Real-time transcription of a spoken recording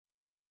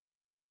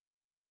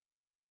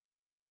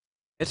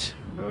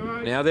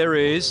Now there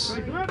is.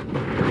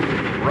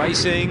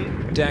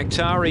 Racing,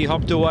 Daktari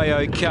hopped away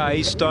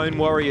okay. Stone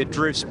Warrior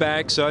drifts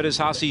back, so does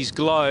Hussey's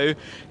Glow.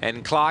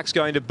 And Clark's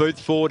going to boot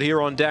forward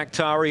here on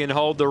Daktari and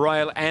hold the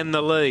rail and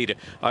the lead.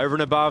 Over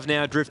and above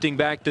now, drifting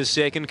back to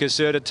second.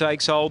 Caserta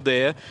takes hold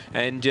there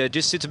and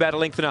just sits about a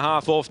length and a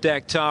half off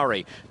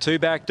Daktari. Two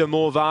back to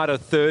Morvada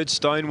third.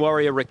 Stone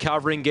Warrior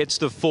recovering, gets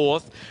to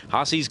fourth.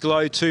 Hussey's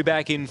Glow two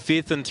back in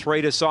fifth and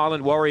three to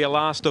Silent Warrior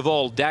last of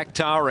all.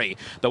 Daktari,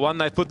 the one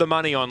they've put the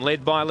money on,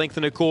 led by a length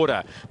and a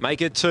quarter.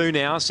 Make it two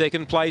now.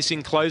 Second place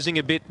in closing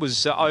a bit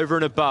was Over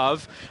and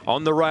Above.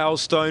 On the rail,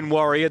 Stone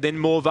Warrior, then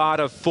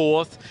Morvada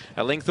fourth.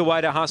 A length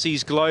away to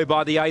Hussey's Glow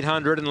by the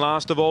 800, and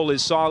last of all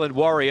is Silent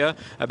Warrior,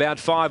 about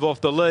five off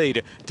the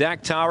lead.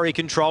 Daktari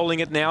controlling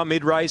it now,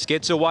 mid-race,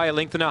 gets away a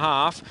length and a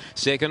half.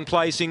 Second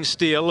placing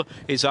still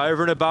is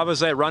Over and Above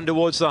as they run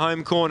towards the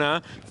home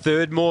corner.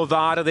 Third,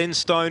 Morvada, then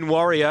Stone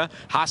Warrior.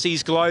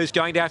 Hussey's Glow is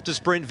going to have to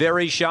sprint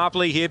very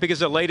sharply here because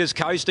the leader's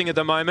coasting at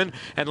the moment.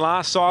 And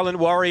last, Silent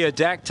Warrior.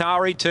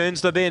 Daktari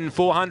turns the bend,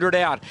 400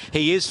 out.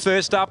 He is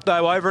first up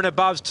though, Over and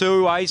Above's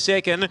two away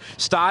second.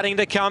 Starting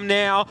to come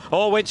now.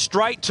 Oh, went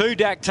straight to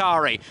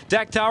Daktari.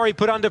 Daktari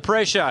put under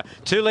pressure.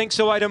 2 lengths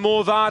away to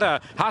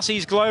Morvada.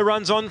 Hussey's Glow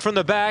runs on from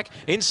the back.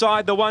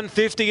 Inside the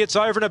 150, it's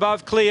Over and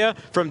Above clear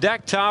from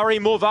Daktari.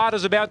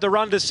 Morvada's about to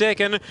run to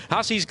second.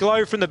 Hussey's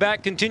Glow from the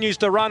back continues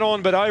to run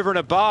on, but Over and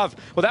Above,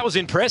 well, that was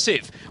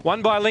impressive.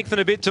 Won by a length and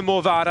a bit to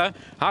Morvada.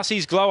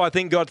 Hussey's Glow, I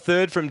think, got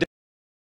third from